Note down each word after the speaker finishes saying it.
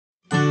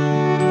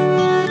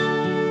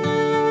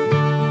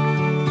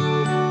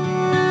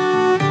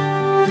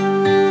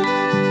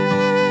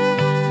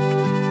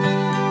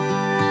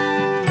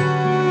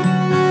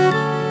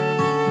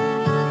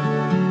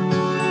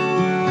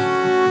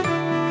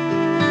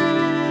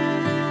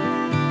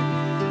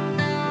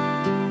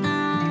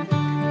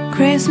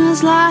Christmas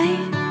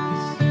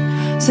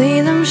lights, see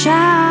them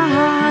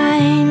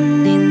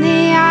shine in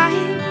the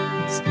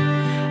eyes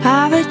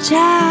of a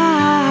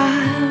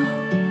child.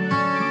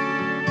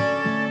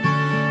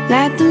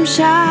 Let them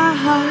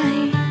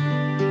shine.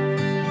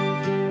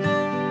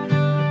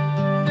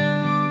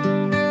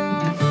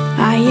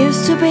 I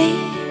used to be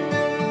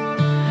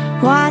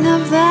one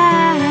of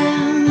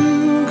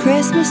them,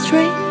 Christmas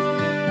tree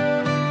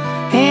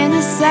in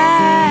the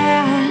sand.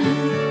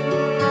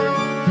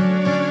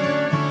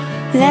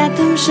 Let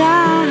them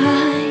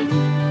shine.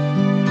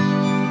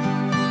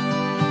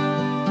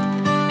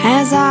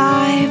 As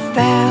I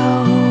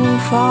fell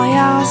for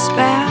your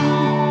spell,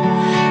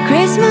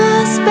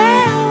 Christmas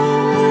spell,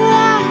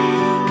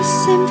 like a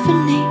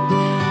symphony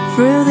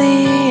through the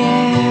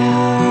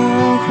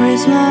air.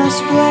 Christmas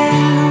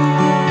flare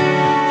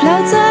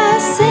floats a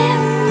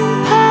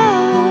simple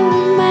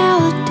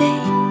melody.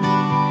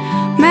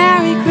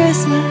 Merry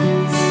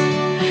Christmas,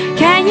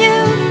 can you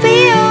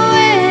feel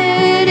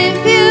it? If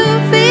you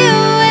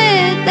feel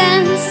it,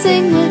 then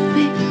sing with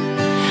me.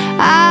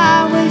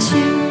 I wish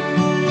you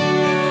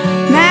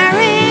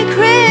Merry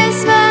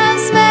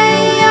Christmas,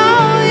 may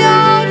all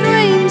your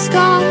dreams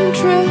come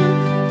true.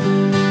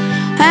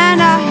 And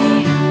I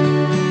hear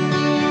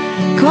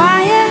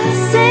choir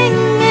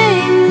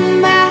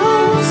singing,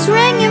 bells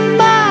ringing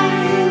by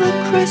the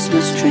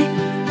Christmas tree.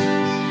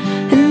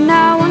 And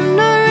I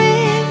wonder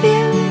if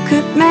you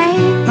could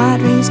make my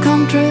dreams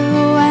come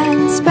true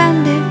and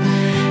spend it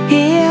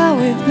here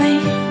with me.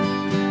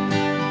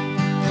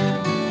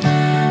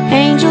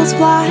 Angels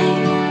fly,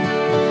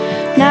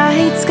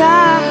 night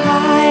sky,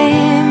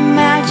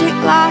 magic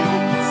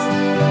lights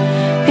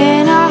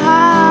in our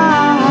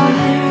heart,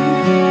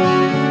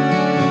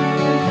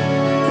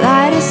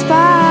 light a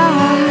spark.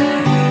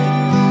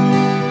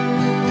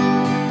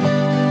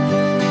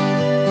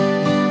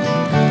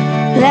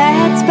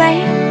 Let's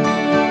bake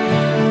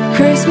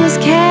Christmas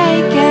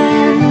cake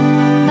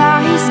and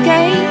ice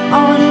skate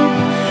on a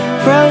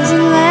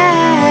frozen lake.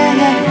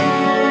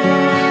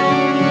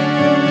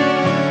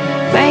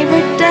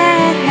 Favorite day,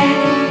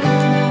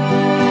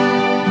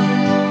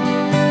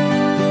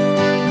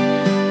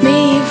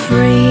 be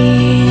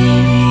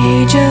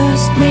free,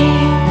 just me,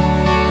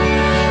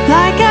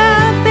 like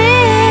a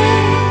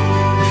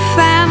big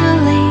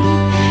family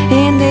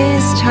in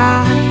this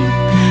time.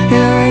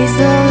 Erase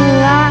the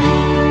line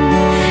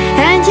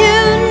and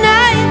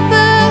unite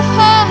the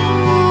whole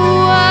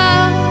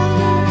world.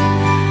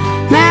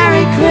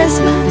 Merry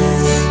Christmas,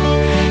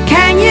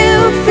 can you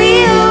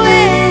feel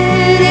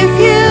it? If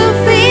you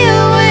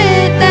feel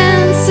it,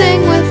 then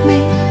sing with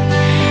me.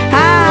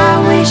 I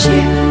wish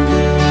you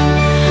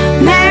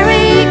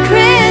Merry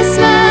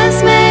Christmas,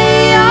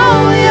 may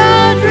all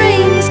your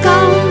dreams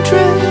come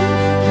true.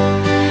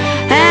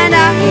 And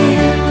I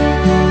hear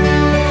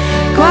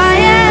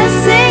choir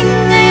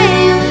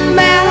singing,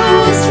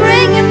 bells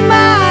ringing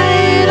by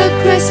the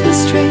Christmas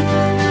tree.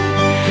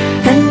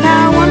 And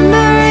I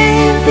wonder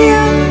if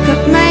you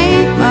could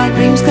make my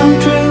dreams come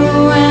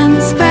true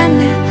and spend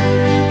it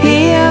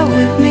here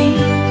with me.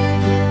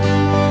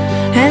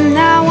 And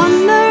I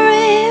wonder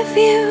if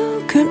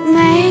you could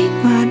make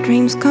my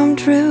dreams come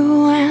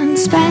true and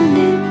spend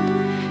it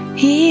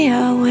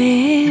here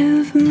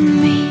with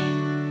me.